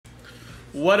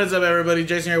What is up, everybody?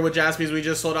 Jason here with Jaspys. We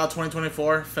just sold out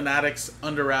 2024 Fanatics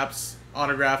Under Wraps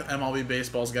Autograph MLB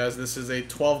Baseballs, guys. This is a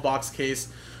 12-box case,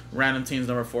 random teams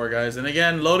number 4, guys. And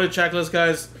again, loaded checklist,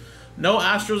 guys. No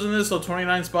Astros in this, so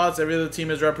 29 spots. Every other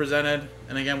team is represented.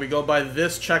 And again, we go by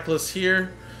this checklist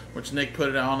here, which Nick put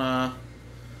it on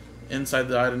inside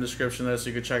the item description there, so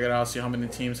you can check it out, see how many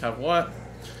teams have what.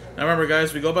 Now remember,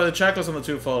 guys, we go by the checklist on the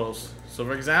 2 photos. So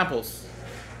for examples,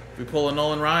 if we pull a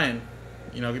Nolan Ryan,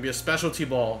 you know, it could be a specialty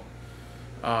ball.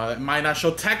 It might not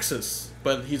show Texas,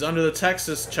 but he's under the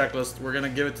Texas checklist. We're going to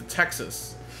give it to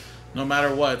Texas. No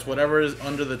matter what. It's whatever is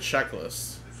under the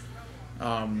checklist.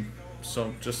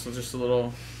 So just a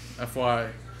little FYI.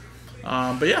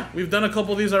 But yeah, we've done a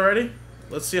couple of these already.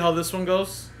 Let's see how this one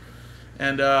goes.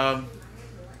 And here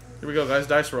we go, guys.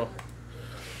 Dice roll.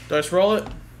 Dice roll it.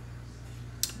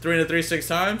 3 and a 3, 6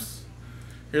 times.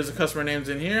 Here's the customer names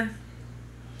in here.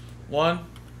 1,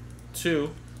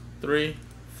 2, 3,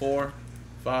 4,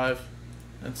 5,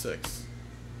 and 6.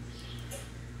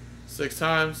 6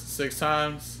 times, 6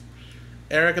 times.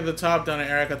 Eric at the top, down to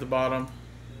Eric at the bottom.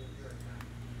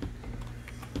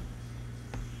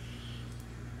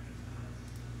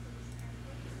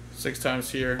 Six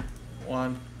times here.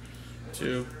 1,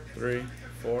 2, 3,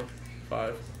 4,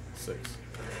 5, 6.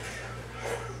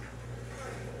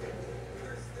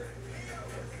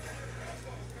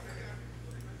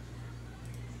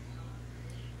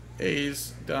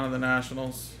 A's down to the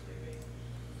Nationals.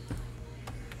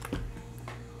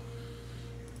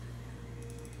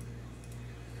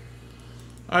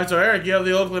 Alright, so Eric, you have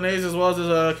the Oakland A's as well as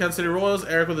the Kansas City Royals.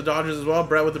 Eric with the Dodgers as well.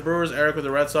 Brett with the Brewers. Eric with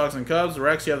the Red Sox and Cubs.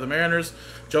 Rex, you have the Mariners.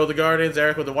 Joe with the Guardians.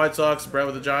 Eric with the White Sox. Brett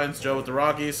with the Giants. Joe with the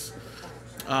Rockies.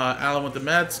 Alan with the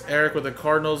Mets. Eric with the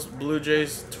Cardinals, Blue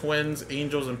Jays, Twins,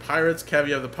 Angels, and Pirates. Kev,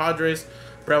 you have the Padres.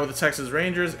 Brett with the Texas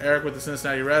Rangers. Eric with the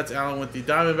Cincinnati Reds. Alan with the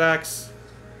Diamondbacks.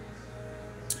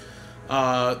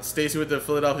 Stacy with the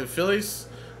Philadelphia Phillies.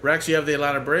 Rex, you have the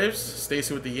Atlanta Braves.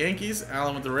 Stacy with the Yankees.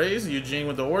 Alan with the Rays. Eugene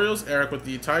with the Orioles. Eric with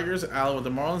the Tigers. Alan with the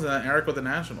Marlins. And then Eric with the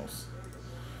Nationals.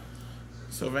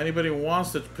 So if anybody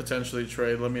wants to potentially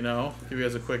trade, let me know. Give you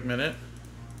guys a quick minute.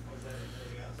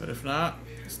 But if not,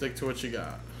 stick to what you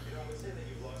got.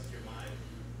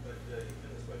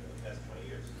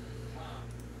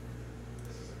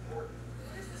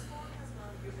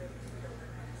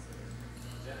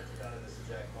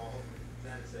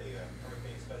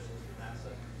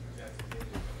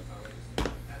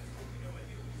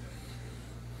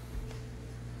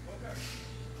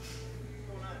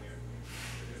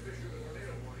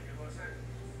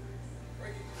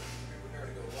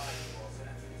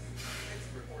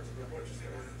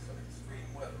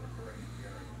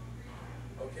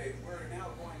 Okay, we're now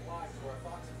going live to our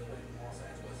Fox affiliate in Los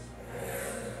Angeles.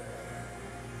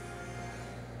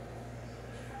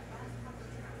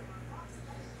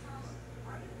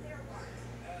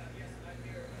 Yes, I'm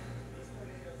here. These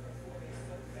tornadoes are forming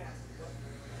so fast.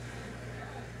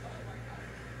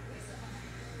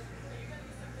 Are you going to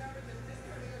be so proud that this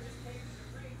tornado just came to the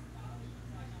street?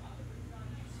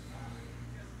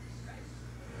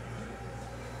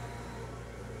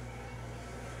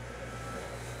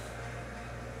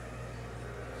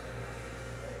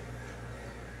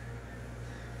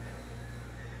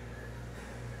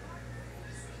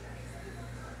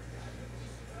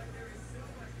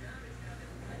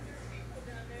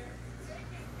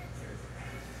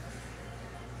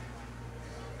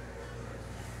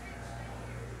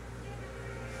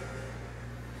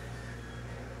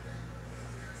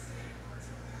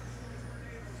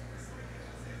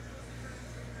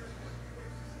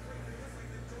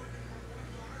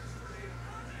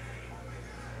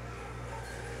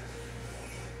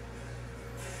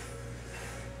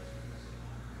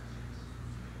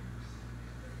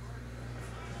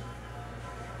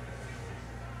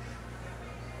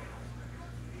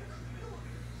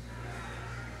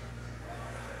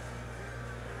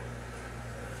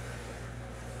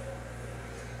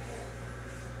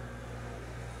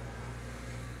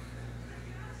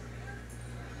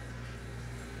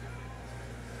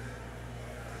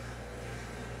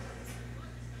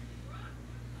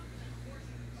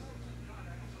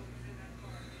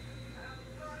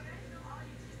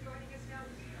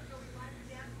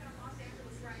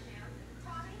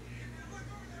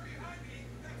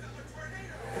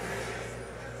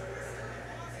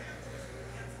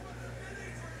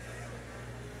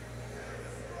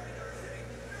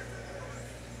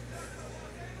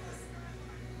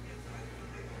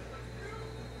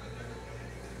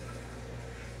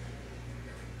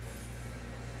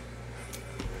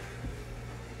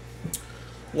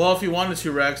 Well, if you wanted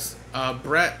to, Rex,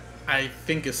 Brett, I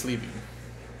think, is sleeping.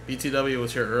 BTW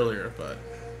was here earlier, but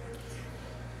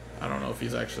I don't know if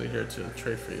he's actually here to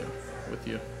trade for you, with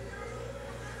you.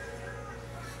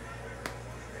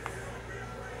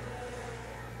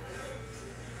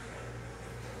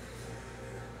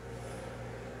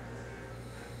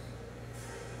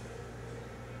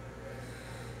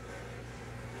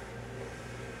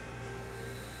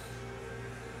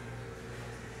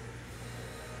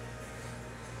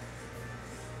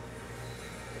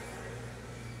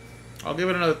 I'll give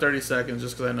it another 30 seconds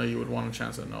just because I know you would want a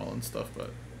chance at null and stuff,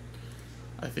 but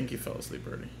I think he fell asleep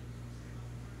already.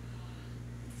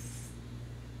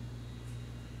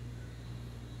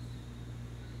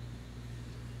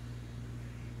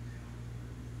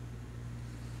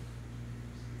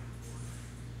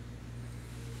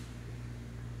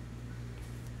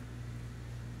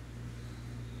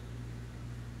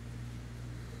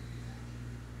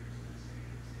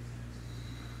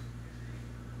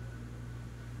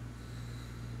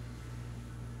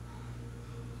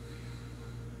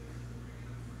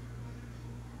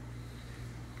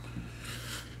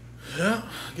 Yeah,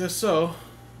 I guess so.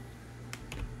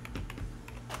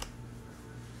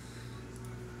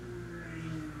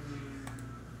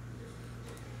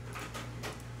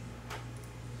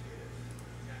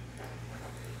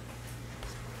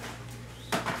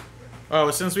 Oh,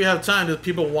 since we have time, do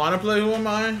people want to play Who Am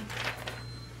I?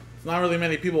 There's not really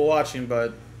many people watching,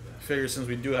 but I figure since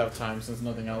we do have time, since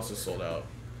nothing else is sold out,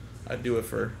 I'd do it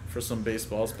for some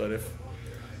baseballs, but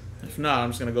if not, I'm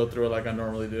just going to go through it like I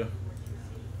normally do.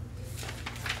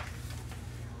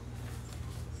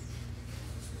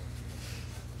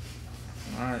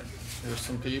 Alright, here's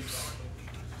some peeps.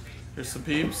 Here's some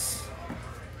peeps.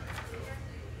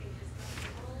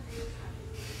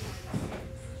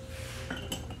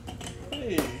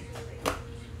 Hey,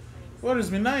 what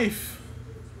is my knife?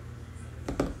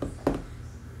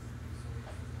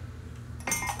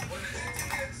 It's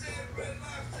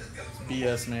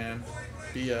BS, man.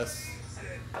 BS.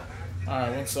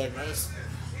 Alright, one sec, guys.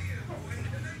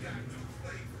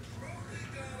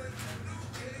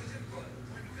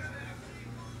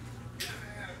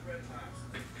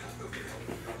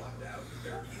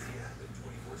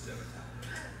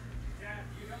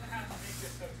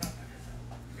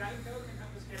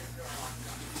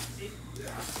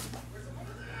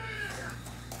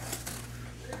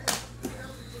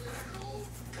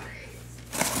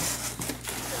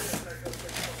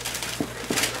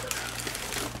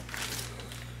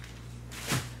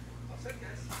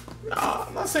 No,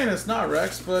 I'm not saying it's not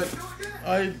Rex, but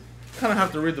I kind of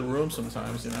have to read the room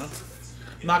sometimes, you know?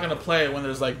 I'm not going to play it when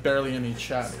there's like barely any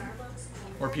chatting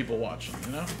or people watching,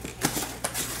 you know?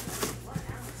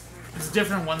 It's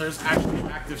different when there's actually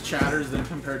active chatters than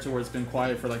compared to where it's been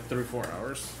quiet for like 3 or 4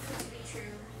 hours.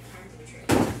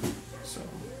 So,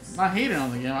 I'm not hating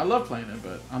on the game. I love playing it,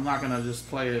 but I'm not going to just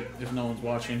play it if no one's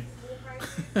watching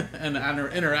and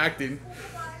interacting.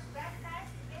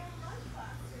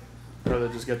 I'd rather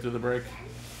just get through the break.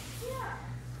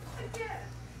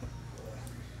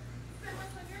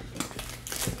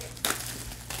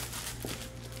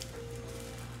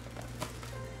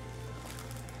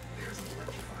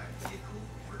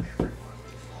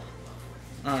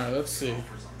 Alright, let's see.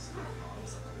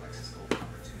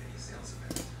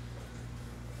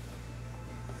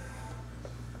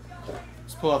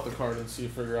 Let's pull out the card and see,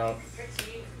 figure out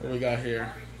what we got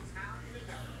here.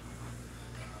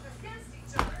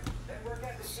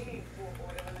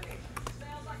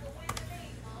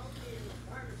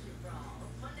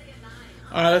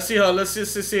 Alright, let's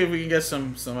just see if we can get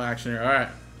some action here. Alright.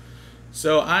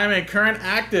 So I'm a current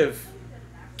active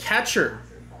catcher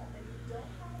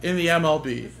in the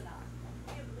MLB.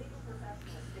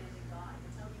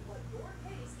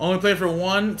 Only played for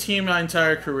one team my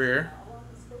entire career.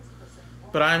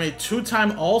 But I'm a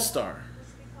 2-time All-Star.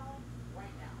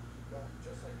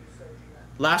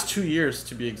 Last 2 years,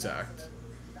 to be exact.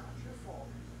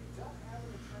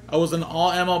 I was an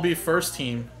All-MLB first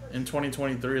team in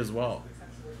 2023 as well.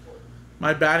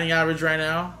 My batting average right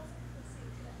now,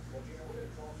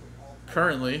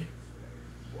 currently,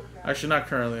 actually not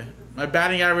currently, my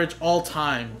batting average all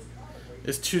time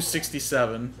is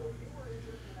 267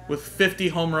 with 50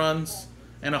 home runs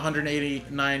and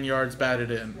 189 yards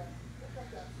batted in.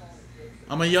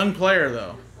 I'm a young player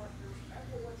though.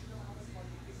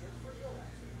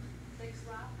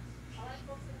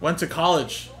 Went to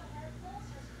college.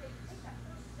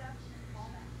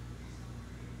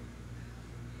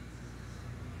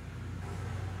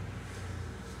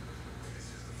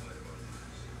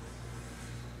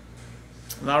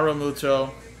 Not Romuto.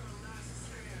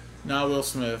 Not Will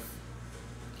Smith.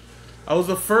 I was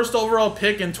the first overall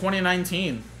pick in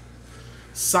 2019.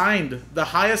 Signed the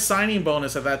highest signing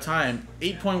bonus at that time,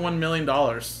 $8.1 million.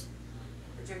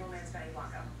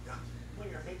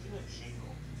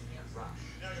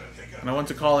 And I went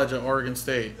to college at Oregon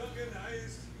State.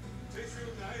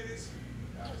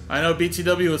 I know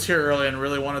BTW was here early and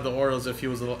really wanted the Orioles if he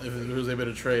was able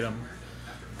to trade him.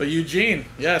 But Eugene,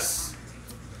 yes,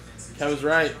 Kev was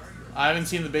right. I haven't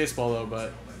seen the baseball though,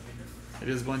 but it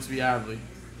is going to be Adley.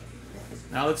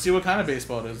 Now let's see what kind of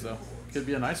baseball it is though. Could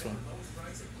be a nice one.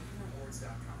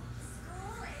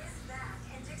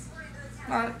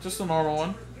 Alright, just a normal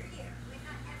one.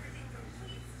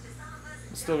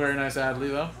 Still very nice Adley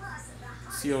though.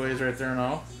 COA's right there and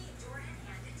all.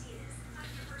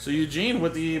 So Eugene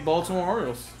with the Baltimore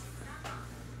Orioles.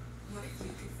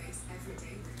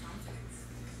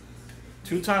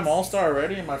 2-time All-Star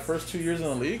already in my first 2 years in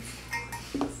the league.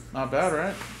 Not bad,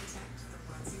 right?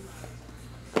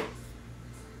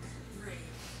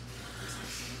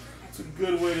 It's a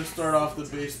good way to start off the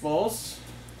baseballs.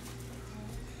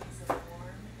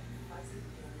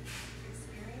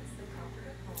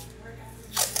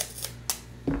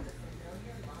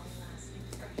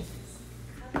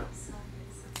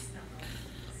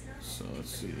 So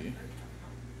let's see.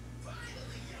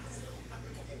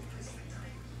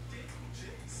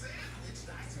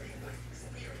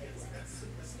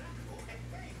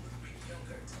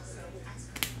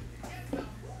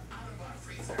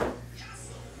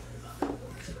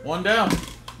 One down,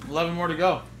 11 more to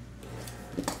go.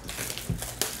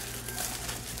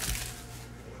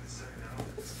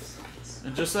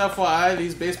 And just FYI,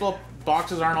 these baseball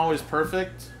boxes aren't always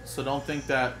perfect, so don't think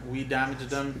that we damaged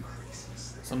them.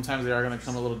 Sometimes they are going to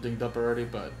come a little dinged up already,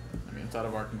 but I mean, it's out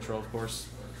of our control, of course.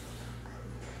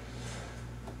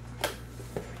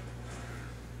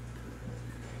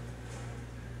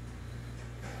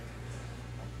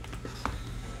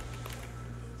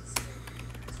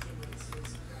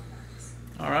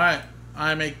 All right,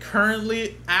 I'm a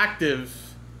currently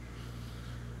active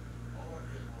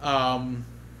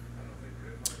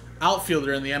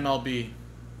outfielder in the MLB.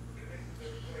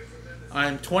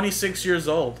 I'm 26 years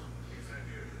old.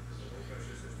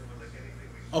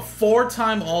 A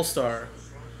 4-time All-Star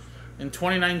in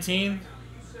 2019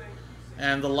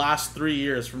 and the last 3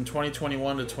 years from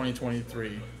 2021 to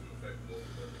 2023.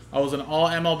 I was an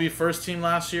All-MLB first team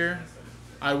last year.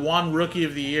 I won Rookie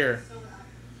of the Year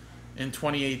in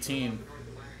 2018.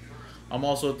 I'm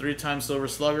also a 3-time Silver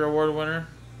Slugger Award winner,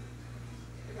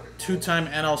 2-time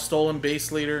NL Stolen Base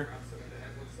leader,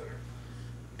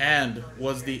 and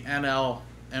was the NL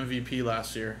MVP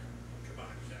last year.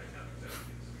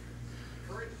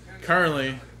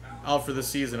 Currently out for the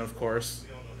season, of course.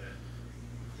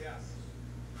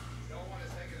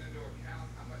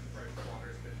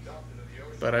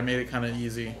 But I made it kind of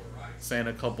easy saying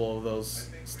a couple of those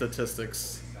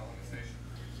statistics.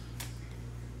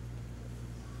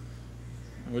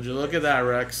 Would you look at that,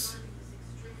 Rex?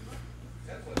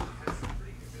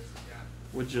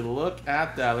 Would you look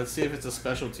at that? Let's see if it's a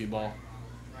specialty ball.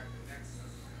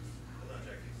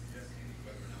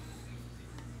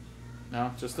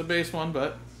 No, just a base one,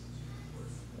 but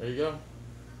there you go.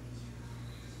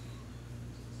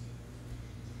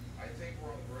 I think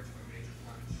we're on the verge of a major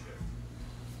climate shift.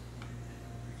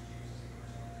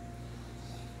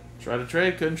 Try to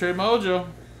trade, couldn't trade Mojo.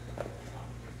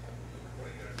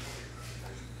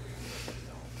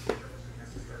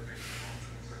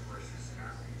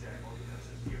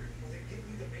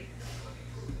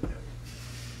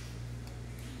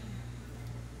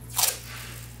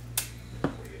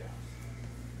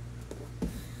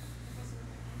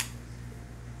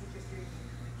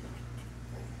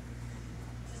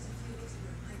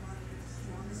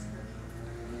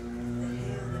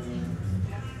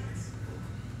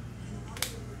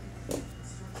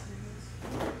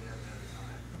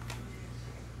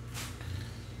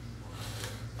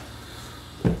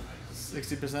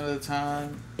 %of the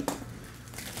time,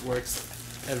 works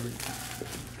every time.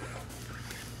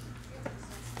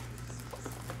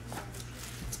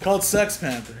 It's called Sex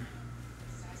Panther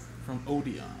from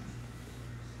Odeon.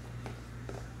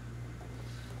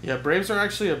 Yeah, Braves are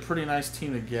actually a pretty nice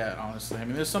team to get, honestly. I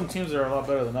mean, there's some teams that are a lot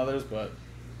better than others, but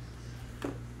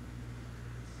it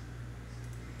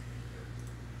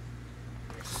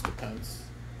just depends.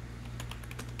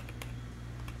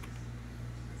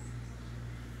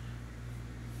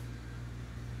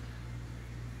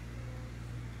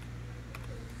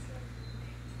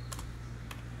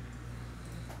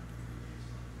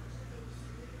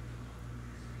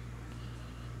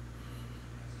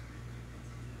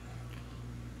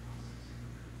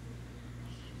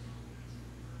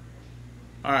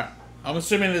 Alright, I'm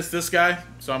assuming it's this guy,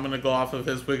 so I'm going to go off of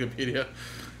his Wikipedia.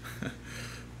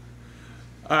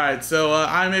 Alright, so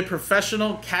I'm a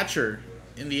professional catcher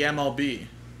in the MLB.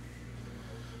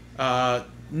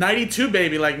 92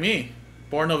 baby like me.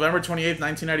 Born November 28th,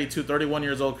 1992, 31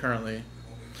 years old currently.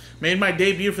 Made my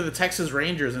debut for the Texas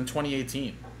Rangers in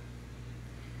 2018.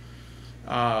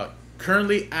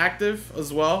 Currently active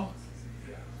as well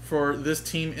for this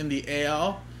team in the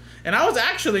AL. And I was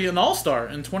actually an All-Star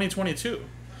in 2022.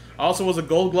 I also was a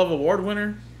Gold Glove Award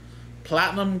winner,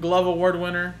 Platinum Glove Award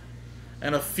winner,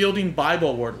 and a Fielding Bible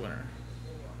Award winner.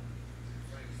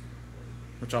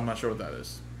 Which I'm not sure what that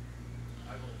is.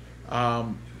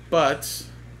 I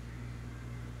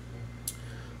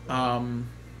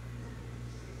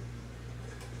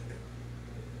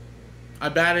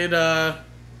batted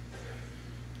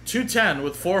 210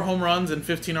 with 4 home runs and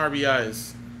 15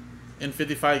 RBIs in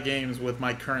 55 games with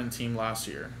my current team last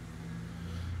year.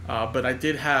 But I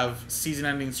did have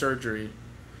season-ending surgery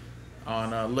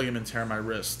on a ligament tear in my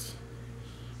wrist,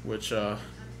 which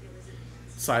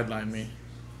sidelined me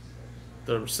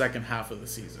the second half of the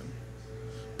season.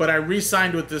 But I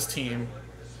re-signed with this team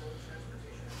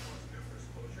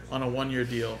on a 1-year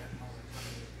deal.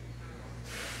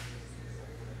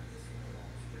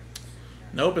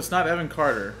 Nope, it's not Evan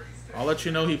Carter. I'll let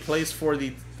you know he plays for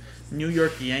the New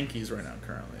York Yankees right now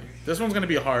currently. This one's going to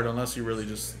be hard unless you really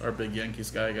just are a big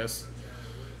Yankees guy, I guess.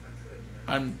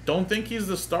 I don't think he's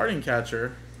the starting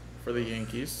catcher for the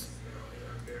Yankees,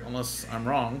 unless I'm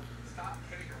wrong.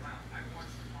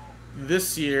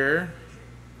 This year,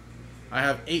 I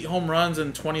have 8 home runs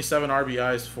and 27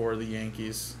 RBIs for the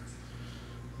Yankees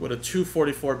with a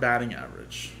 .244 batting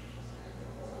average.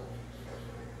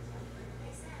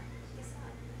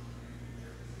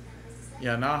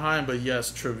 Yeah, not Heim, but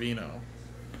yes, Trevino.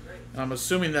 And I'm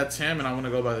assuming that's him, and I'm going to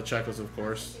go by the checklist, of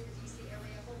course.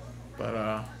 But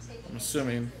I'm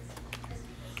assuming.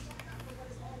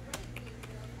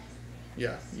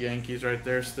 Yeah, Yankees right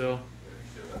there still.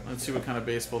 Let's see what kind of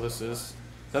baseball this is.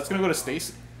 That's going to go to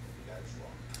Stacy.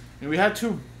 I mean, we had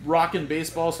 2 rockin'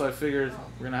 baseball, so I figured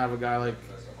we're going to have a guy like,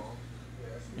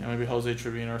 you know, maybe Jose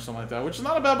Trevino or something like that, which is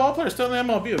not a bad ball player. Still in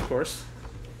the MLB, of course.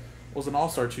 Was an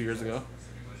All-Star 2 years ago.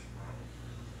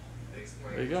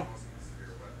 There you go.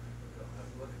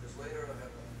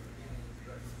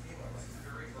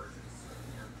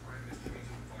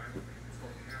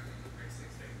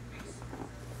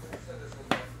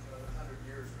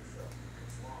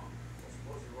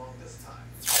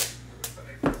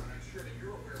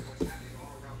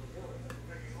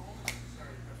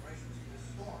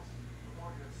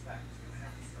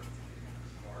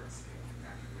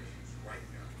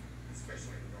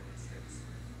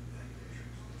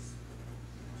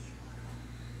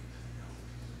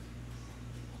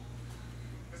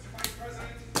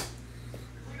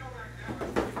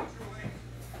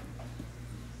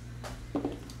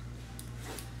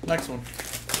 Next one.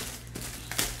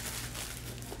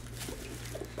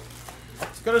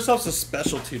 Let's get ourselves a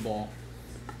specialty ball.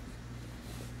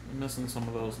 I'm missing some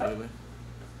of those lately.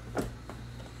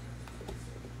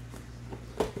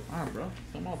 Alright, bro.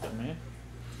 Come out there, man.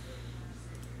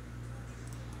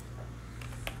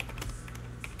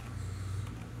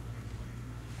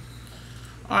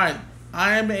 Alright.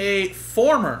 I am a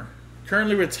former,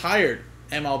 currently retired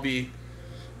MLB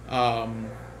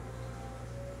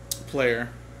player.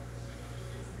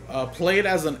 Played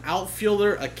as an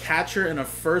outfielder, a catcher, and a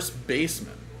first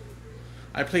baseman.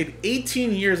 I played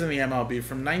 18 years in the MLB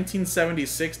from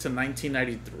 1976 to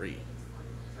 1993.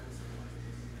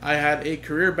 I had a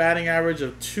career batting average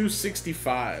of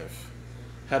 .265.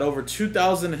 Had over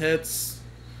 2,000 hits,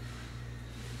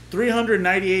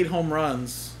 398 home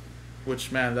runs,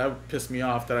 which, man, that pissed me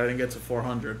off that I didn't get to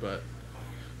 400, but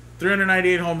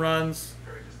 398 home runs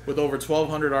with over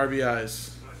 1,200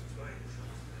 RBIs.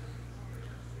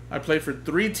 I played for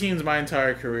 3 teams my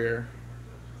entire career,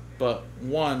 but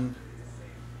one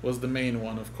was the main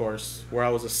one, of course, where I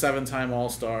was a 7-time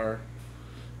All-Star,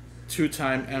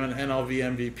 2-time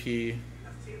NLV MVP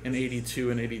in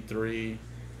 82 and 83,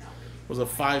 was a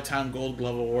 5-time Gold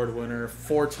Glove Award winner,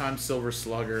 4-time Silver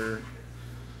Slugger,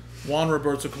 won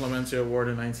Roberto Clemente Award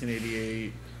in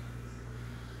 1988,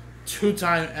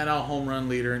 2-time NL home run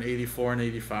leader in 84 and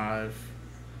 85.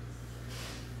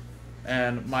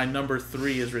 And my number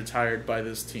 3 is retired by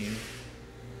this team.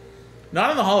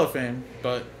 Not in the Hall of Fame,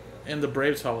 but in the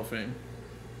Braves Hall of Fame.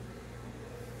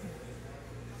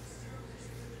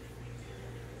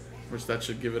 Which that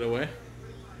should give it away.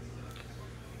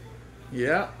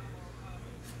 Yeah.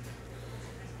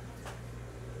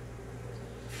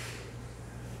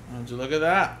 Would you look at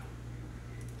that?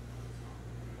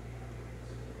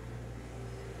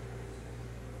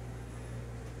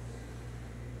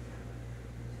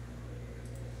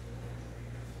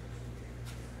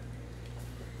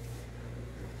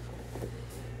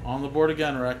 On the board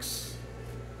again, Rex.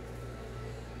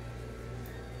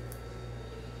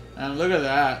 And look at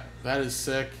that. That is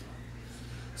sick.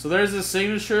 So there's his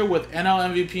signature with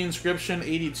NL MVP inscription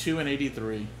 82 and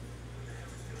 83.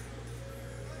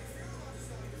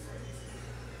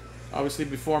 Obviously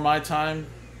before my time.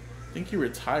 I think he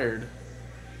retired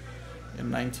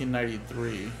in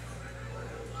 1993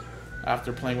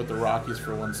 after playing with the Rockies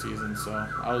for one season. So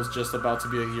I was just about to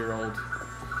be a year old.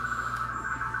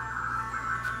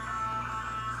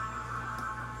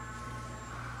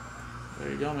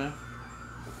 There you go, man.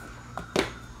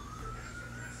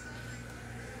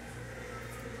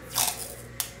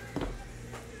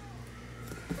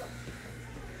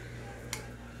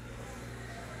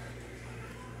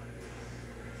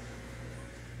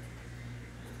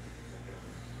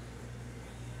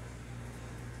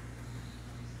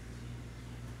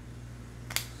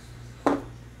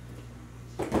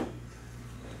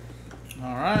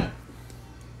 All right.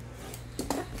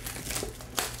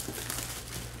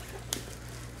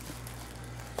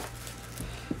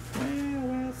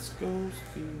 West Coast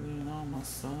feeling on my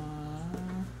side.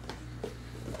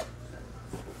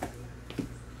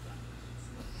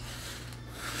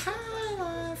 How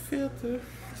I filter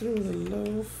through the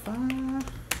low fire.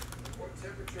 What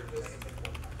temperature does it?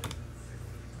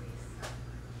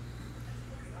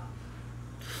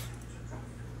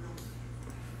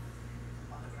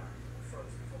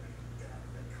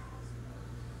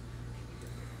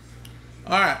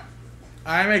 All right.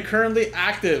 I am a currently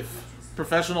active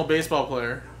professional baseball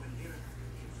player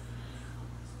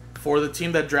for the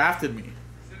team that drafted me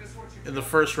in the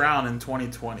first round in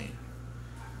 2020.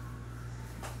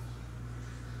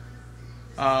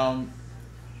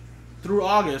 Through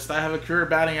August, I have a career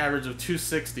batting average of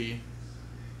 260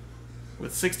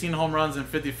 with 16 home runs and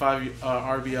 55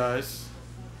 RBIs.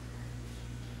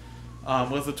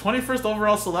 Was the 21st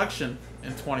overall selection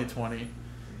in 2020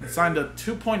 and signed a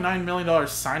 $2.9 million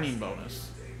signing bonus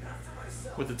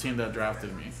with the team that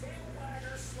drafted me.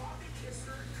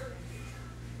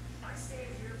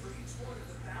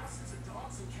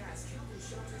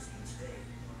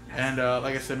 And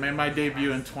like I said, made my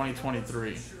debut in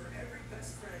 2023.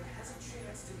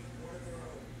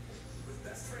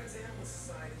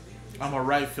 I'm a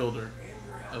right fielder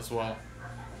as well.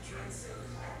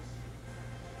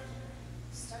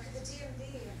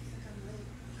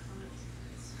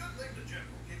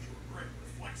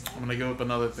 I'm gonna go with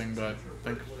another thing, but I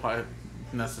think probably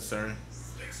necessary.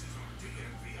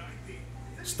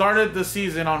 Started the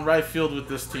season on right field with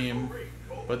this team,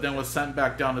 but then was sent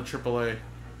back down to AAA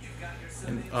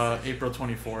in April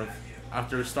 24th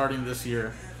after starting this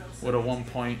year with a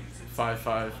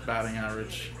 1.55 batting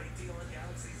average.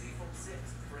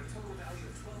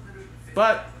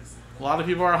 But a lot of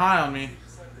people are high on me,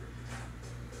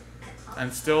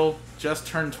 and still just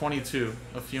turned 22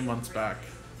 a few months back.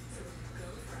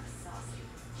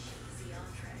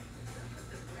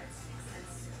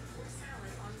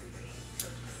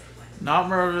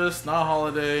 Not Mervis, not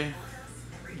Holiday.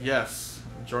 Yes,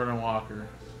 Jordan Walker.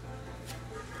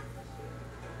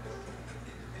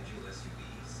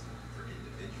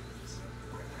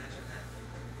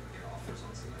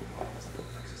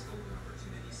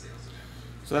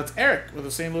 So that's Eric with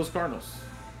the St. Louis Cardinals.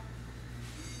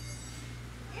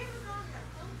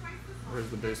 Where's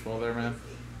the baseball there, man?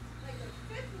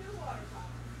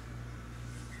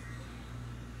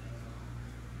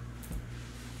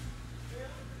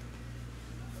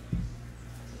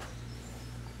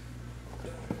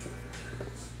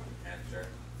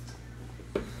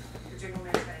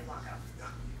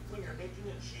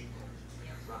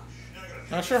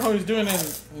 Not sure how he's doing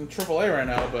in AAA right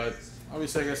now, but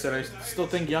obviously, like I said, I still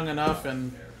think young enough,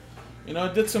 and you know,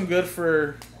 it did some good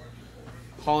for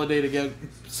Holiday to get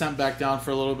sent back down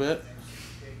for a little bit.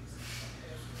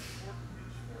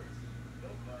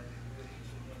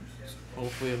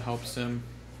 Hopefully, it helps him.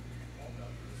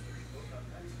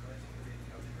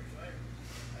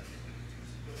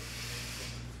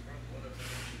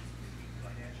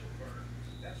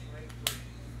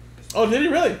 Oh, did he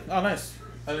really? Oh, nice.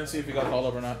 I didn't see if he got called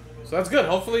up or not. So that's good.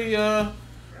 Hopefully,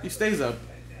 he stays up.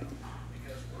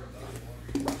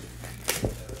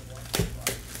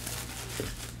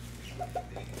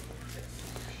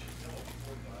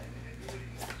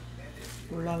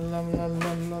 La, la, la,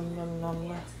 la, la, la,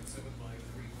 la.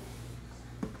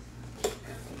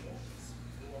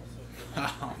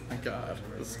 Oh my God,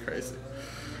 this is crazy.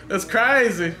 It's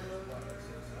crazy.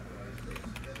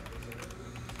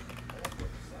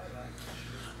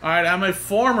 All right, I'm a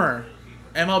former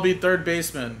MLB third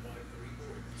baseman.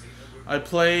 I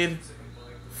played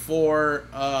for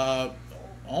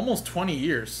almost 20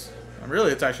 years.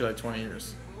 Really, it's actually like 20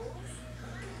 years.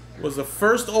 was the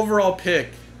first overall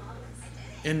pick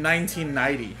in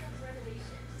 1990.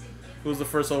 Who was the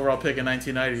first overall pick in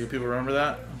 1990? Do people remember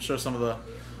that? I'm sure some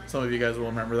of you guys will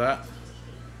remember that.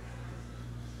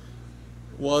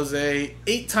 Was a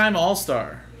 8-time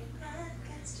All-Star.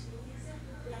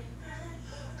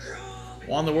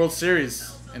 Won the World Series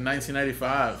in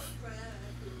 1995.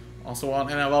 Also won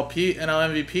NL MVP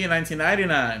in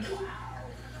 1999.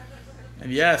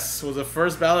 And yes, was the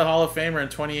first ballot Hall of Famer in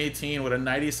 2018 with a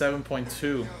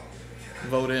 97.2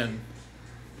 vote in.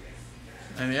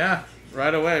 And yeah,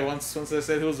 right away, once they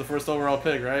said who was the first overall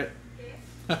pick, right?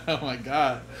 Oh my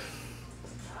God.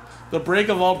 The break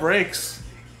of all breaks.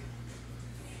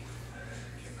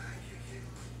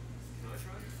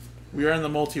 We are in the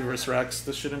multiverse, Rex.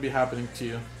 This shouldn't be happening to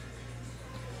you.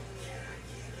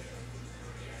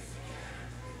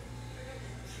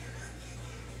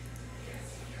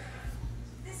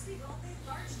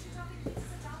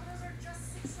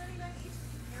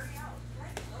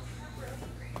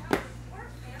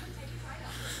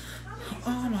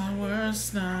 All my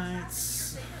worst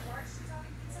nights.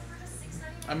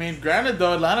 I mean, granted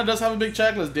though, Atlanta does have a big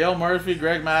checklist. Dale Murphy,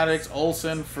 Greg Maddux,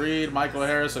 Olsen, Fried, Michael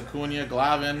Harris, Acuna,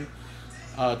 Glavine,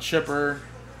 Chipper.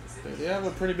 They have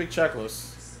a pretty big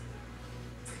checklist.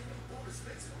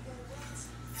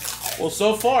 Well,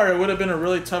 so far it would have been a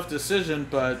really tough decision,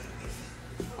 but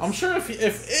I'm sure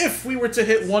if we were to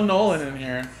hit one Nolan in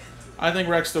here, I think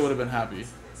Rex still would have been happy.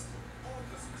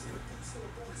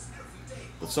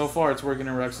 But so far, it's working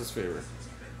in Rex's favor.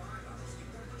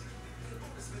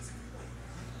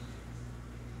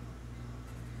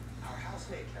 Our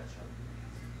housemate ketchup.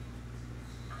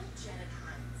 I'm Janet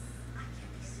Hines. I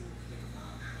can't be sued for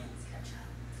all Heinz ketchup.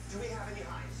 Do we have any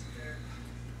Heinz?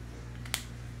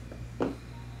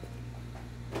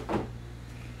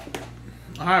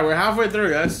 Alright, we're halfway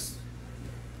through, guys.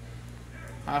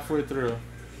 Halfway through.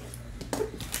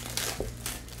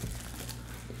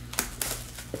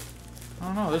 I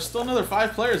don't know. There's still another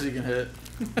 5 players you can hit.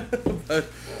 But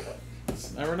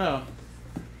just never know.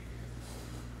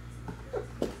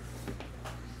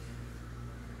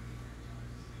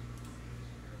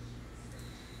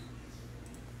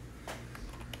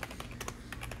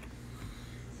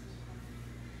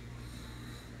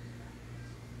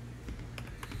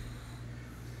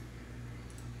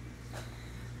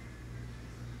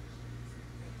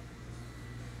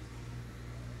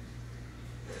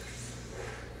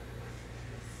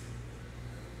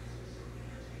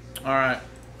 Alright,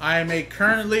 I am a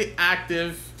currently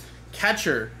active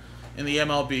catcher in the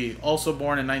MLB, also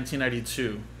born in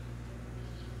 1992.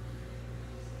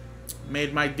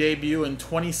 Made my debut in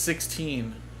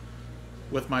 2016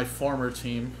 with my former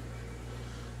team.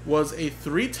 Was a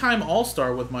 3-time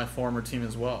All-Star with my former team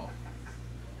as well.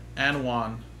 And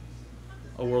won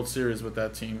a World Series with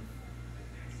that team.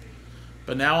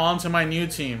 But now on to my new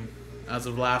team as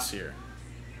of last year.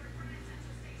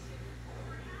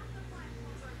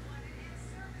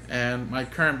 And my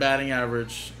current batting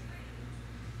average .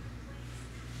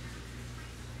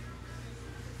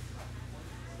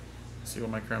 Let's see what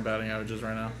my current batting average is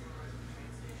right now.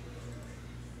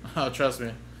 Oh, trust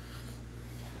me.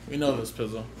 We know this,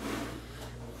 Pizzle.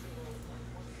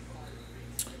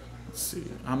 Let's see.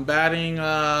 I'm batting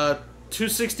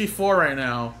 264 right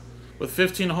now with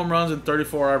 15 home runs and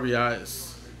 34 RBIs.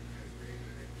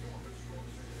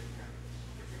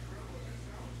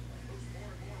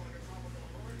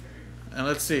 And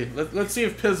let's see. Let's see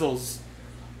if Pizzle's.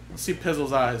 Let's see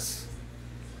Pizzle's eyes.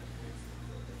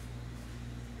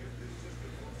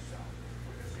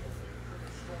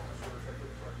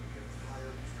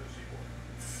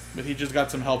 But he just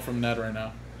got some help from Ned right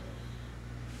now.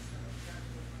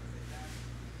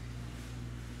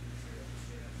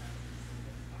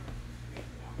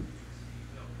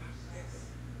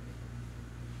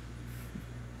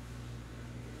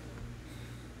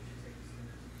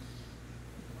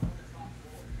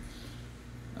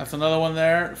 That's another one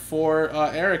there for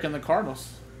Eric and the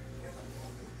Cardinals.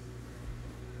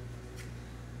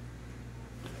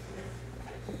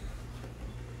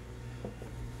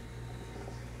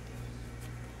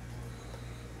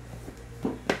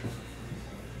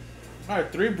 All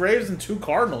right, 3 Braves and 2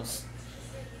 Cardinals.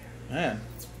 Man.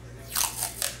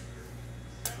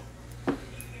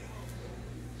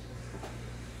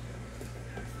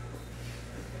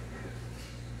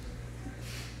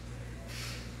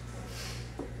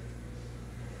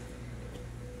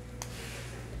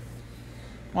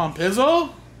 Come on,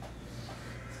 Pizzo.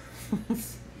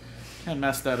 Can't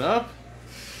mess that up.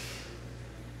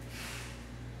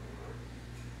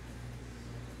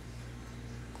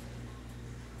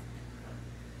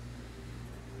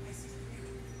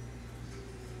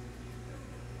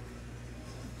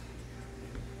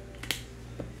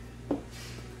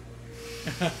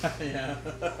 Yeah.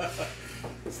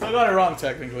 Still got it wrong,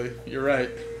 technically. You're right.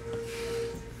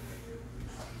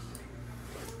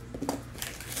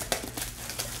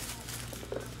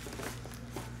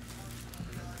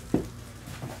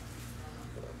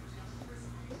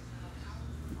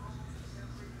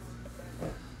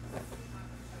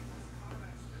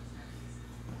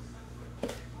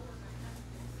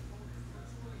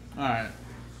 Alright.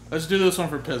 Let's do this one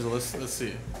for Pizzle. Let's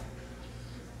see.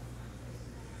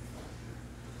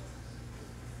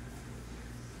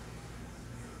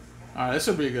 Alright, this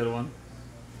should be a good one.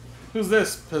 Who's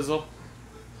this, Pizzle?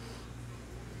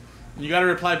 You gotta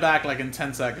reply back like in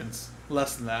 10 seconds.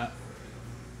 Less than that.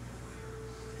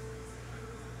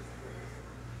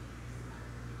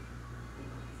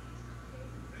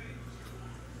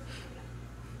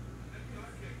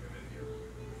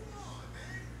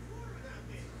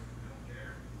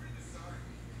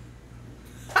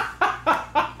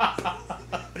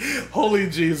 Holy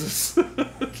Jesus.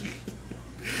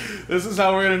 This is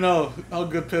how we're gonna know how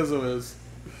good Pizzo is.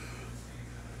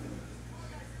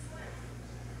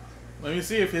 Let me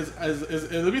see if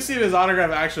his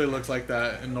autograph actually looks like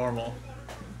that in normal.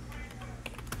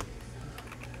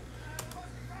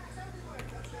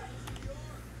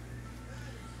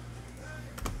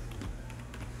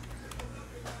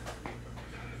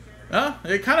 Huh?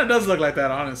 It kind of does look like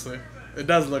that, honestly. It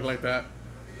does look like that.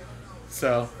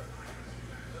 So.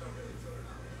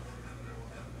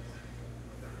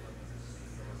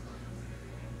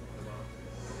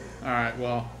 Alright,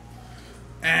 well.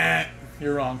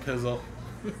 You're wrong, Pizzle.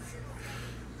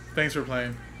 Thanks for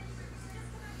playing.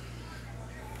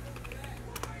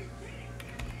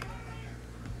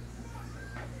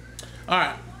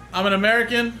 Alright. I'm an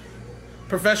American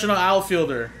professional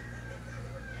outfielder.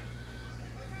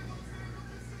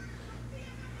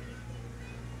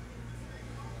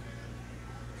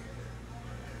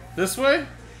 This way?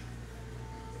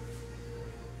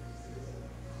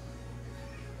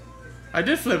 I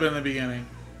did flip it in the beginning.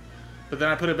 But then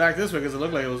I put it back this way because it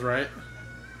looked like it was right.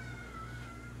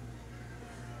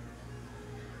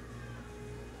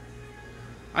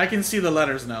 I can see the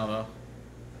letters now, though.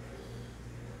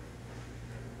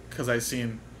 Because I've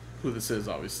seen who this is,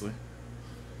 obviously.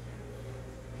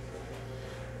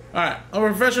 Alright, I'm a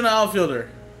professional outfielder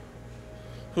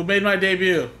who made my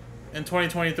debut in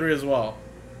 2023 as well.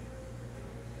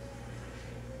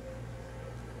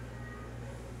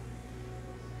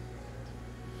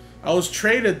 I was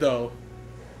traded, though,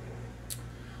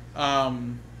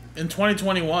 in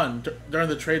 2021 during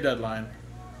the trade deadline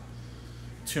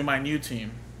to my new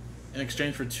team in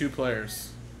exchange for 2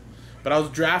 players. But I was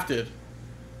drafted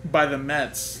by the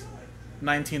Mets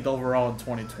 19th overall in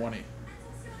 2020.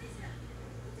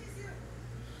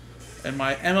 And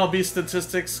my MLB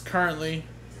statistics currently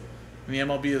in the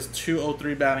MLB is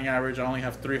 .203 batting average. I only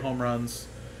have 3 home runs,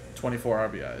 24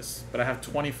 RBIs. But I have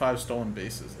 25 stolen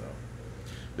bases, though.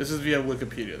 This is via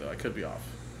Wikipedia, though. I could be off.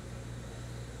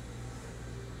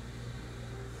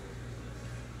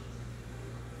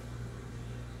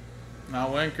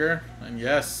 Now Winker, and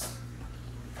yes.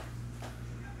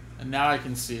 And now I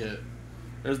can see it.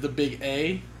 There's the big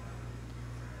A.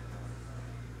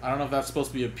 I don't know if that's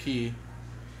supposed to be a P.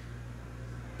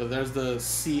 But there's the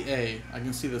CA. I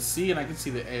can see the C and I can see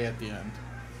the A at the end.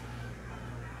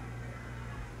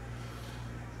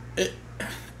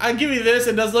 I give you this,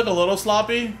 it does look a little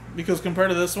sloppy because compared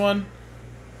to this one,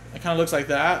 it kind of looks like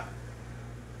that.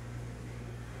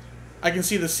 I can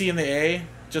see the C and the A,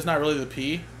 just not really the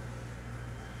P.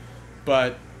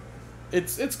 But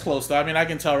it's close though. I mean, I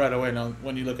can tell right away now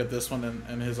when you look at this one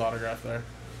and his autograph there.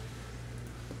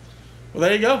 Well,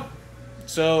 there you go.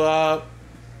 So,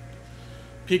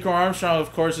 Pico Armstrong,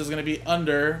 of course, is going to be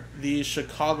under the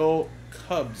Chicago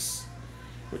Cubs,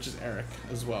 which is Eric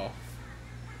as well.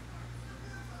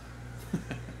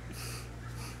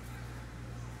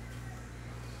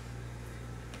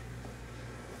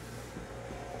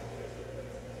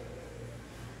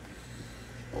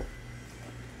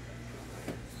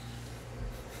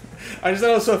 I just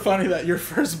thought it was so funny that your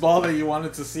first ball that you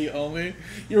wanted to see only,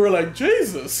 you were like,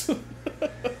 Jesus.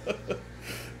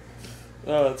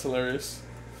 Oh, that's hilarious.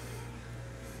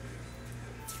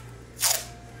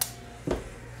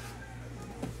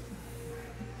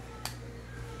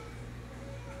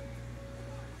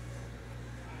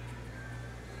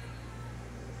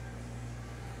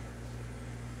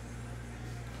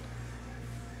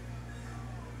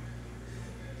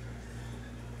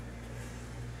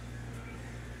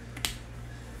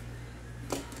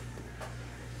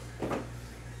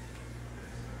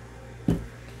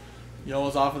 You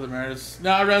almost offered the Mariners.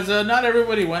 No, Reza, not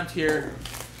everybody went here.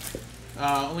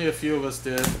 Only a few of us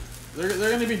did. they're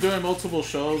going to be doing multiple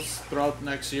shows throughout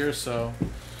next year, so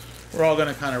we're all going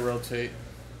to kind of rotate.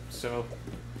 So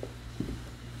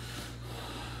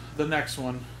the next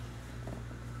one.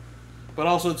 But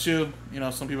also, too, you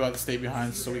know, some people have to stay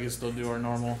behind so we can still do our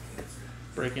normal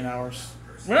breaking hours.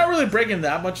 We're not really breaking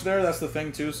that much there. That's the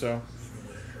thing, too. So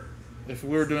if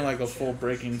we were doing, like, a full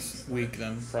breaking week,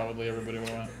 then probably everybody would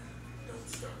win.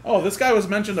 Oh, this guy was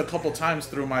mentioned a couple times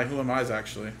through my Who Am I's,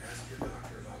 actually.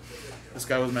 This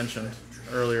guy was mentioned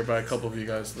earlier by a couple of you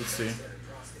guys. Let's see.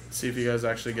 Let's see if you guys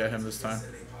actually get him this time.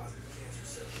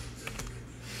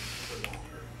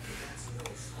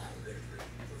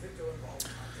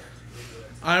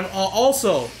 I'm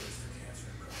also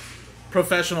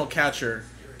professional catcher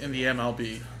in the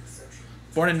MLB.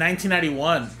 Born in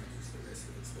 1991.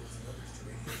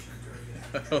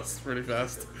 That was pretty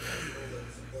fast.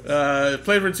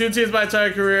 Played for 2 teams my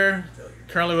entire career.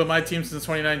 Currently with my team since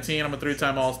 2019. I'm a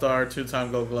 3-time All-Star,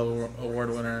 2-time Gold Glove Award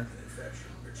winner.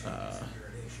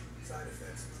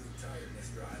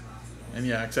 And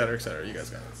yeah, etc., etc. You guys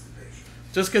got it.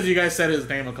 Just because you guys said his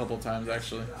name a couple times,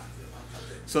 actually.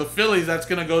 So Phillies, that's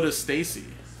gonna go to Stacy.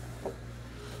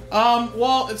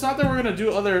 Well, it's not that we're gonna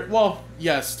do other. Well,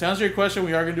 yes. To answer your question,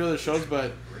 we are gonna do other shows,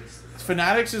 but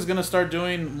Fanatics is gonna start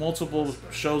doing multiple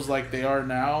shows like they are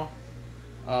now,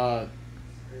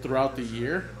 throughout the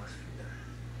year.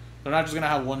 They're not just gonna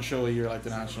have one show a year like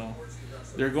the National.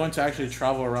 They're going to actually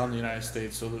travel around the United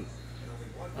States. So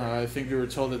I think we were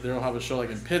told that they'll have a show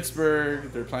like in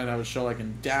Pittsburgh. They're planning to have a show like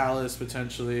in Dallas,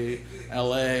 potentially,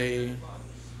 LA.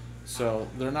 So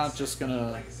they're not just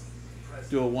gonna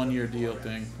do a one-year deal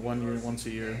thing, once a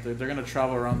year. They're gonna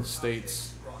travel around the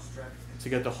states to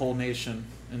get the whole nation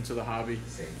into the hobby.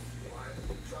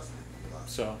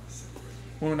 So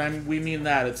when we mean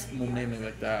that, it's mainly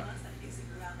like that.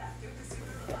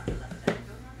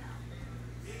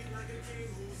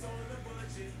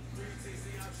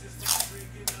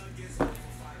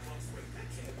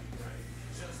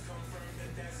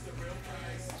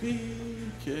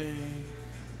 PK,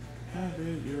 have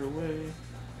it your way.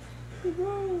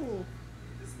 Whoa.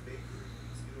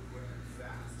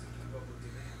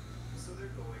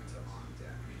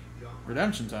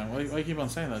 Redemption time. Why do you keep on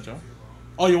saying that, Joe?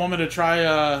 Oh, you want me to try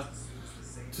to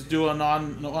do a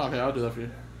non? No, okay, I'll do that for you.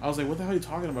 I was like, what the hell are you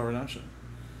talking about, redemption?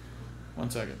 1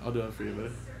 second, I'll do that for you, buddy.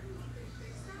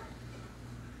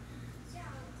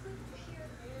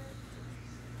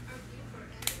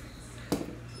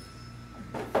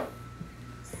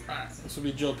 Alright, this will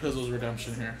be Joe Pizzle's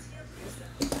redemption here.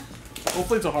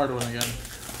 Hopefully it's a hard one again.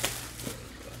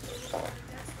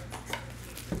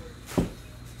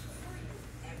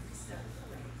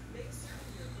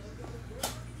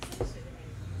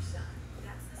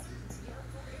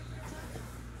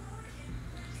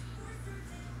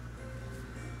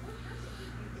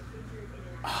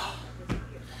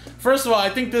 First of all, I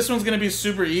think this one's going to be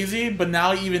super easy, but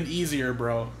now even easier,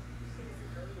 bro.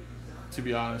 To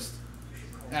be honest.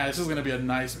 Yeah, this is going to be a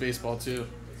nice baseball, too.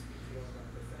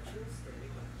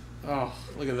 Oh,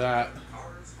 look at that.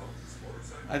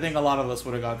 I think a lot of us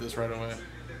would have got this right away.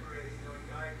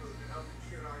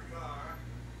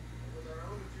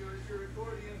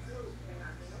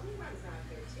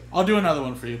 I'll do another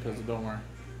one for you, Pizzle, don't worry.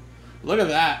 Look at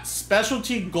that.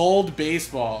 Specialty gold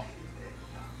baseball.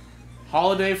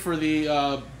 Holiday for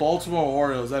the Baltimore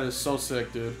Orioles. That is so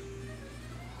sick, dude.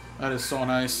 That is so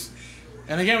nice.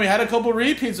 And again, we had a couple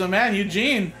repeats, but man,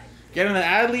 Eugene getting the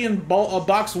Adley in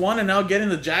box 1 and now getting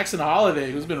the Jackson Holiday,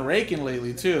 who's been raking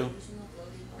lately, too.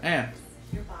 Man.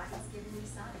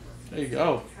 There you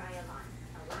go.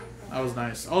 That was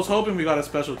nice. I was hoping we got a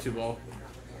specialty ball.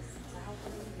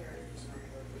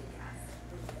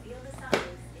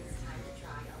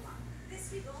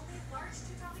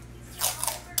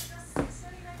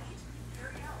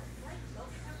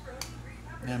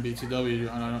 And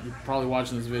BTW, I know you're probably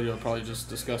watching this video, probably just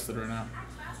discussed it right now.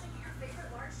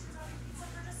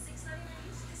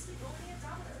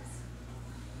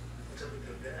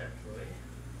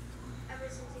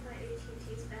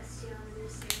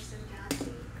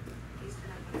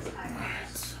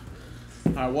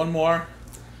 Alright, one more.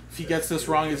 If he gets this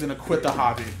wrong, he's going to quit the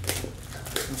hobby.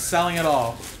 I'm selling it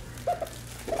all.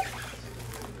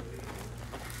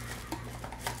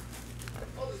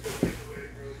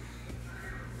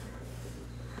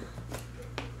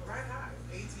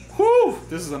 Whew!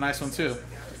 This is a nice one, too.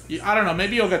 I don't know.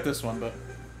 Maybe you'll get this one, but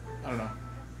I don't know.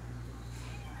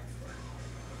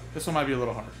 This one might be a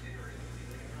little hard.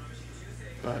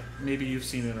 But maybe you've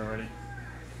seen it already.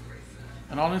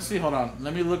 And honestly, hold on.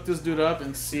 Let me look this dude up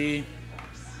and see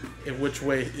if which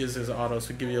way is his auto,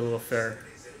 so give you a little fair.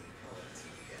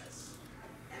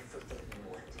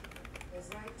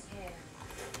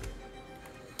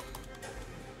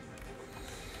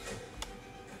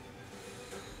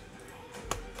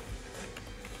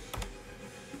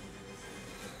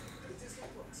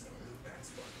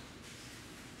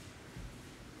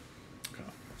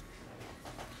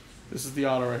 This is the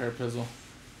auto right here, Pizzle.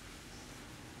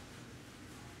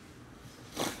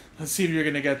 Let's see if you're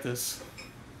gonna get this.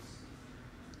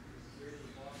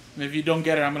 And if you don't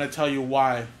get it, I'm gonna tell you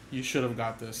why you should have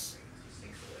got this.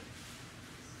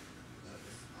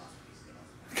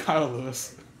 Kyle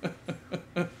Lewis.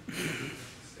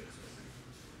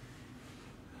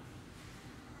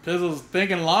 Pizzle's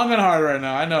thinking long and hard right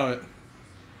now. I know it.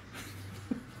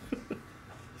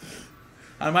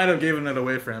 I might have given it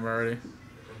away for him already.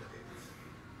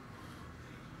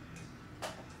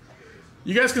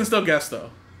 You guys can still guess,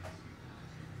 though.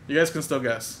 You guys can still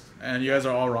guess. And you guys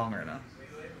are all wrong right now.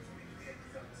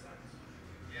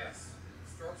 Yes.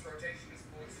 Strokes rotation is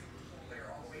fully supercool. They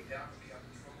are all the way down to the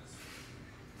upper strokes.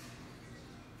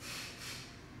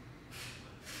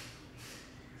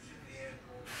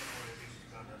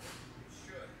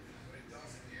 Should, but it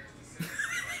doesn't.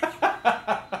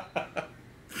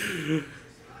 Here's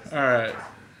the Alright.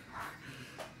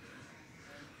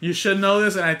 You should know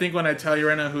this, and I think when I tell you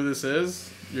right now who this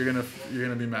is, you're gonna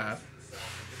be mad.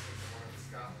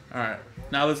 Alright.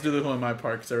 Now let's do the who am I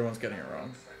part, because everyone's getting it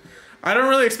wrong. I don't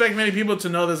really expect many people to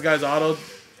know this guy's auto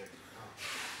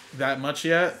that much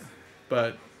yet,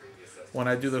 but when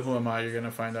I do the who am I, you're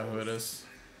gonna find out who it is.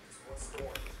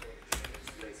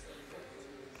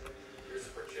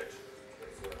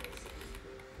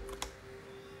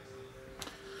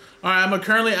 Alright, I'm a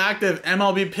currently active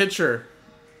MLB pitcher.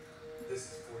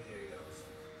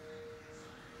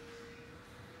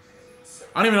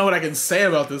 I don't even know what I can say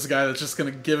about this guy that's just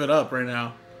going to give it up right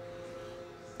now.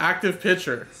 Active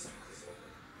pitcher.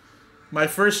 My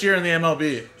first year in the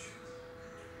MLB.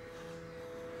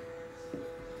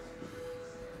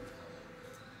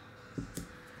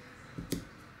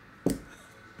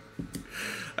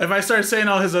 If I start saying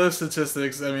all his other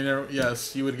statistics, I mean,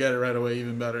 yes, you would get it right away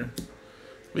even better.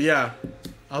 But yeah,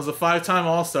 I was a 5-time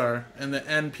All-Star in the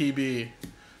NPB.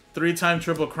 3-time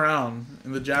Triple Crown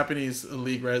in the Japanese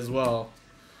league right as well.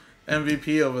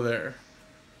 MVP over there.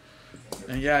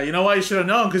 And yeah, you know why you should have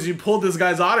known? Because you pulled this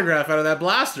guy's autograph out of that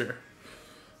blaster.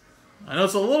 I know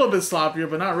it's a little bit sloppier,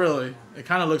 but not really. It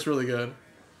kind of looks really good.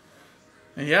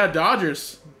 And yeah,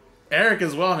 Dodgers. Eric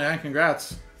as well, man.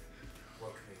 Congrats.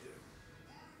 What can we do?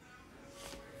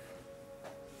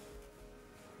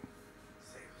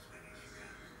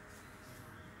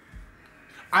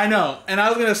 I know. And I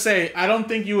was going to say, I don't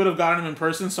think you would have gotten him in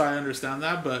person, so I understand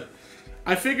that, but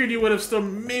I figured you would have still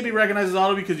maybe recognized his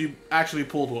auto because you actually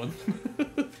pulled one.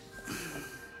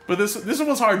 But this one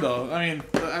was hard, though. I mean,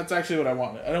 that's actually what I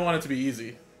wanted. I didn't want it to be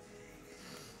easy.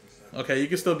 Okay, you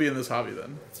can still be in this hobby,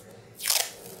 then.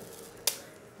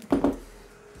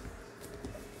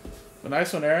 But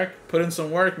nice one, Eric. Put in some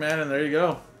work, man, and there you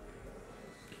go.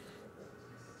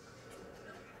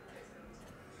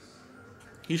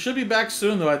 He should be back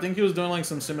soon, though. I think he was doing, like,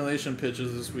 some simulation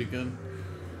pitches this weekend.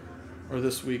 Or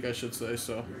this week, I should say,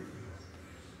 so.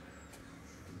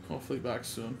 Hopefully back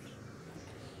soon.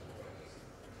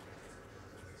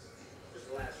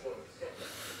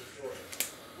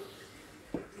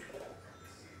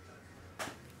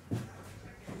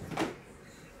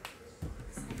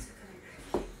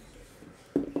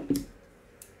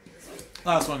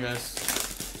 Last one, guys.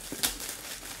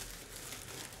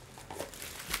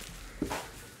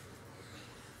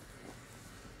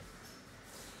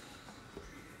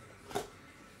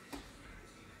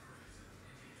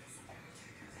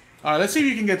 Alright, let's see if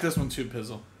you can get this one too,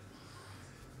 Pizzle.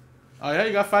 Oh yeah,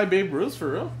 you got 5 Babe Ruths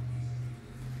for real?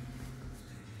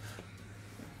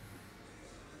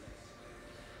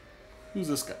 Who's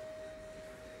this guy?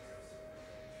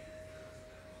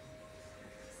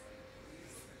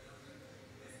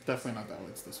 Definitely not that way,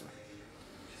 it's this way.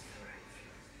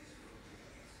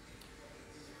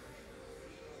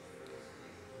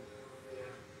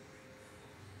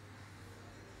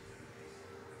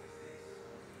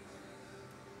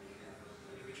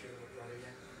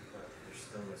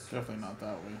 Definitely not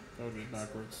that way. That would be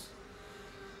backwards.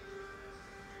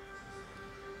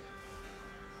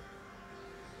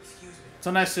 It's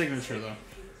a nice signature, though.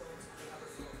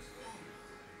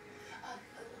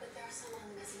 But there are some on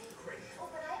the mezzanine. Oh,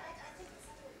 but I think it's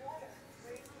under the water.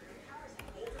 Where you put your powers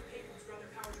at. Older patrons grow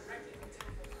their power directly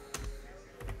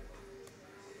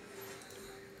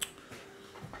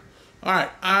from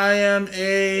Alright, I am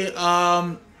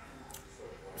a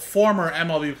former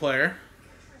MLB player.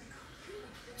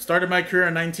 Started my career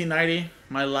in 1990.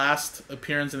 My last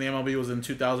appearance in the MLB was in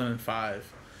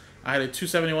 2005. I had a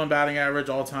 271 batting average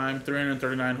all time,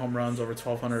 339 home runs, over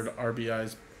 1,200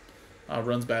 RBIs,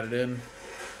 runs batted in.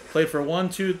 Played for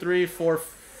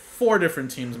 4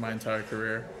 different teams my entire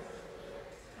career.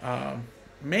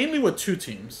 Mainly with 2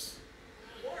 teams.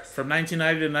 from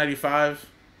 1990 to 95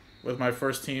 with my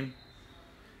first team.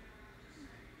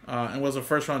 And was a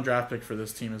first-round draft pick for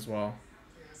this team as well.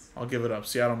 I'll give it up.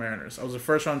 Seattle Mariners. I was a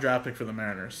first-round draft pick for the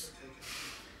Mariners.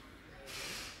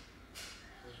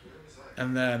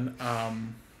 And then,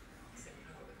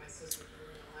 let's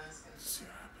see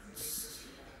what happens.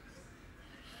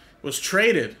 Was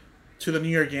traded to the New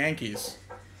York Yankees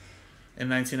in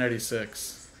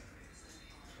 1996.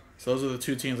 So those are the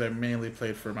two teams I mainly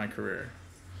played for my career.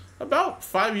 About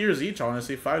 5 years each,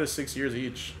 honestly. 5 to 6 years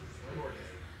each.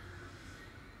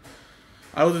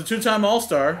 I was a two-time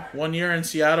All-Star. 1 year in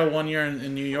Seattle, 1 year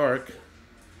in New York.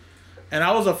 And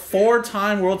I was a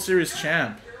 4-time World Series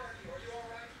champ.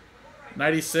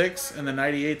 96 and then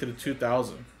 98 to the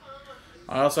 2000.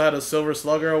 I also had a Silver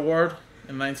Slugger Award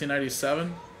in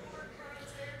 1997.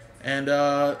 And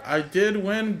I did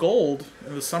win gold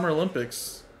in the Summer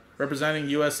Olympics representing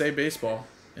USA Baseball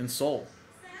in Seoul.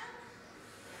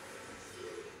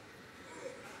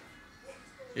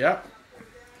 Yep.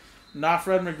 Not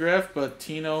Fred McGriff, but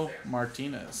Tino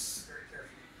Martinez.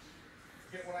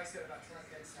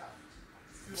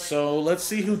 So let's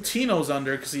see who Tino's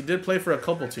under, because he did play for a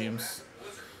couple teams.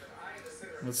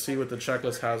 Let's see what the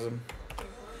checklist has him.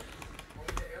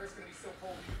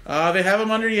 They have him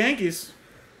under Yankees.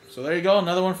 So there you go,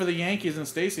 another one for the Yankees and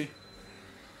Stacy.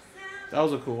 That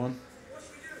was a cool one.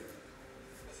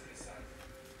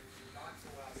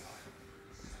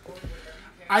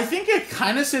 I think it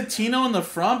kind of said Tino in the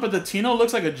front, but the Tino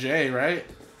looks like a J, right?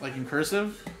 Like in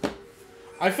cursive.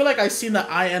 I feel like I seen the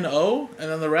I-N-O, and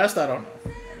then the rest, I don't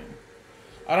know.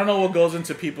 I don't know what goes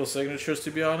into people's signatures,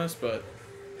 to be honest, but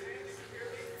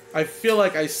I feel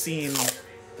like I seen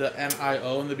the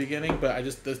N-I-O in the beginning, but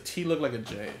the T looked like a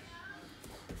J.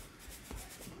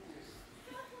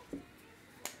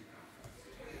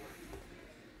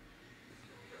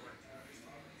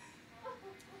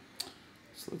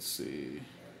 So let's see.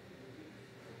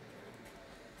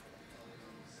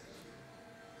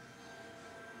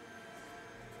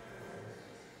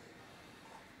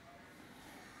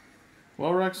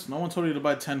 Well, Rex, no one told you to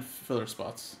buy 10 filler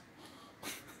spots.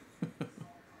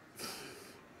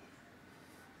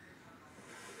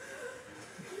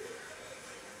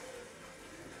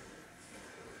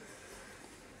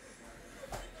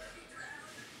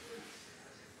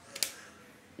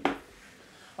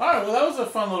 Alright, well, that was a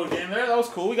fun little game there. That was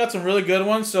cool. We got some really good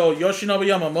ones. So, Yoshinobu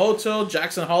Yamamoto,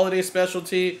 Jackson Holiday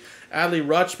specialty, Adley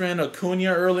Rutschman,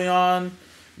 Acuna early on.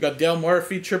 We got Dale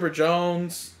Murphy, Chipper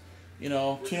Jones. You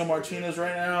know, Tino Martinez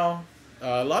right now.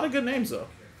 A lot of good names, though.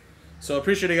 So,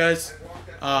 appreciate it, guys.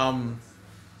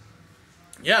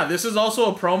 Yeah, this is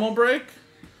also a promo break.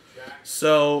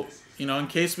 So, you know, in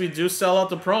case we do sell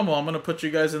out the promo, I'm going to put you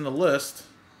guys in the list.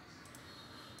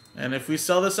 And if we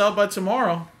sell this out by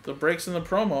tomorrow, the breaks in the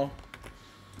promo,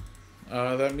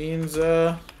 that means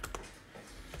you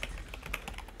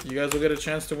guys will get a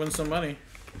chance to win some money.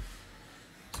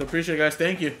 So, appreciate it, guys.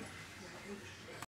 Thank you.